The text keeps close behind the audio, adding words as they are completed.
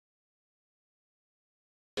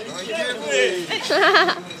Gimli! It's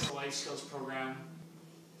a life skills program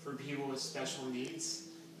for people with special needs,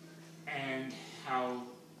 and how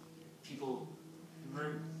people,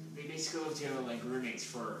 they basically live together like roommates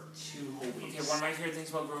for 2 whole weeks. Okay, one of my favorite things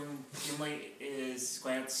about growing Gimli is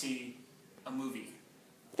going out to see a movie.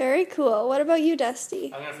 Very cool. What about you,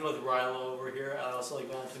 Dusty? I'm going to feel with Rilo over here. I also like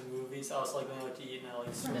going out to movies. I also like going out to eat, and I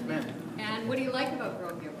like swimming. And what do you like about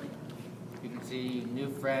growing Gimli? You can see new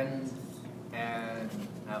friends and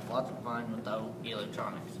have lots of fun without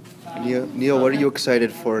electronics. Neil, what are you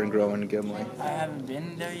excited for in growing Gimli? I haven't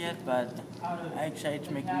been there yet, but I'm excited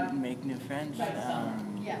to make new friends.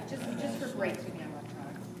 Yeah, just for breaks we can have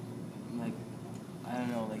electronics. Like, I don't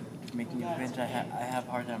know, like making new friends. I have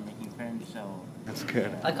a hard time making friends, so. That's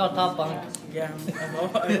good. I call top bunk. Yeah,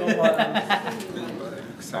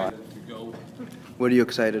 Excited to go. What are you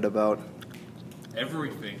excited about?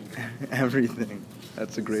 Everything. Everything.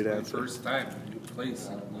 That's a great answer. First time, new place,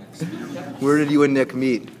 new experience. Where did you and Nick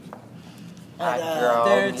meet?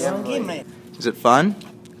 there's Gimli. Is it fun?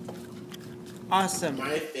 Awesome.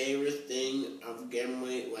 My favorite thing of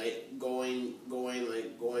Gimli, like going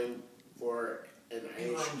for an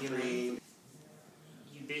ice cream.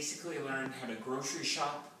 You basically learn how to grocery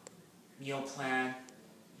shop, meal plan,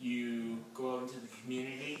 you go out into the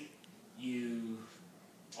community, you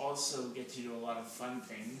also get to do a lot of fun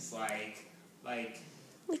things like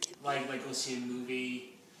go see a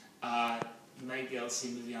movie. You might be able to see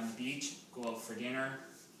a movie on the beach, go out for dinner,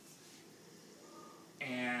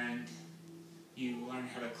 and you learn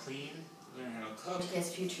how to clean, learn how to cook.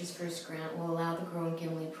 MTS Futures First grant will allow the Growing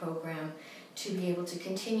Gimli program to be able to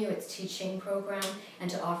continue its teaching program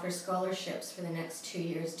and to offer scholarships for the next 2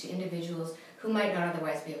 years to individuals who might not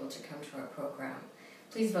otherwise be able to come to our program.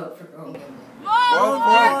 Please vote for Growing Gimli. Vote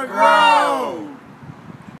for Grow!